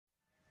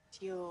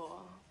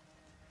your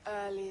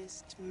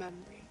earliest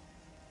memory?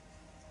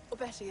 Or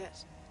better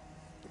yet,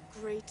 the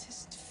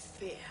greatest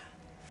fear?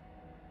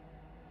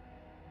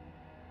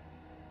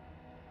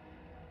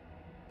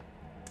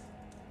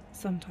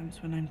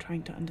 Sometimes when I'm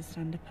trying to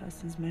understand a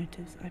person's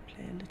motives, I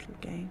play a little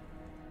game.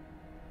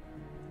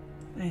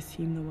 I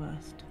assume the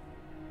worst.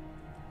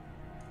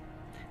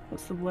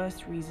 What's the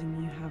worst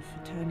reason you have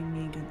for turning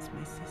me against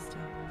my sister?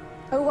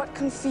 Oh, what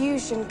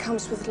confusion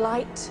comes with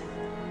light.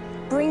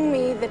 Bring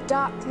me the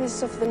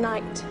darkness of the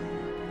night.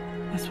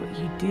 That's what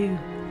you do,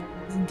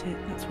 isn't it?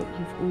 That's what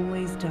you've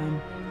always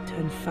done.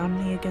 Turn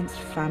family against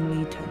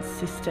family, turn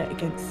sister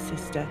against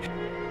sister.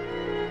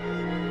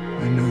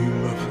 I know you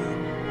love her.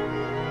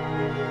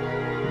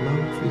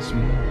 Love is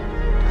more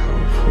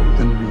powerful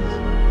than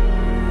reason.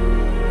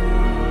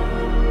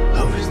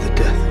 Love is the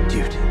death of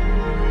duty.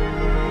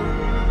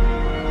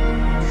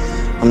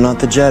 I'm not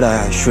the Jedi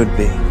I should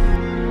be.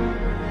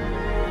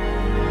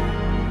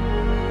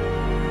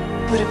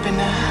 Would have been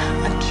a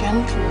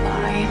gentle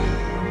lie.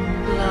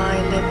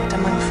 Lie lived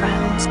among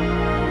friends.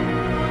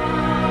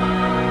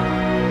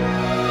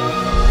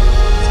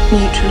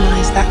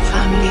 Neutralize that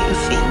family of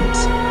fiends.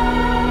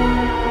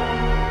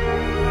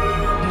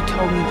 You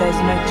told me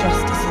there's no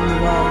justice in the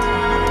world,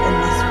 not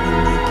unless we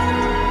make it.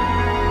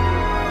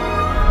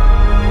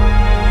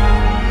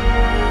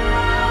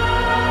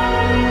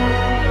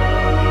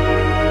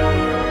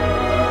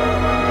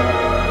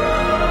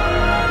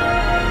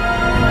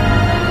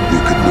 You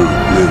could not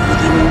live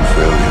with your own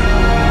failure.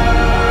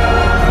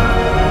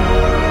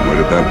 Where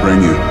did that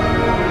bring you?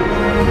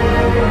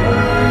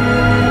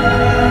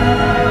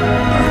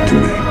 Back to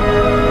me.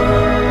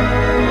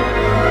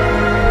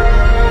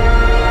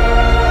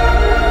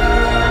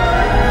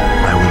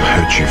 I will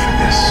hurt you for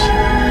this.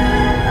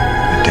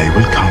 A day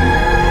will come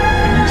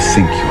when you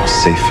think you are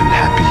safe and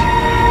happy,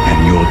 and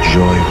your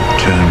joy will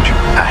turn to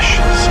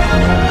ashes in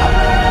your love.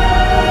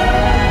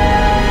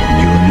 And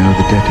you will know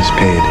the debt is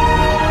paid.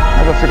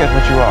 Never forget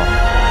what you are.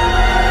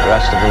 The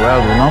rest of the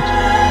world will not.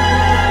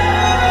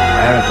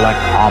 Wear it like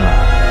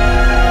armor.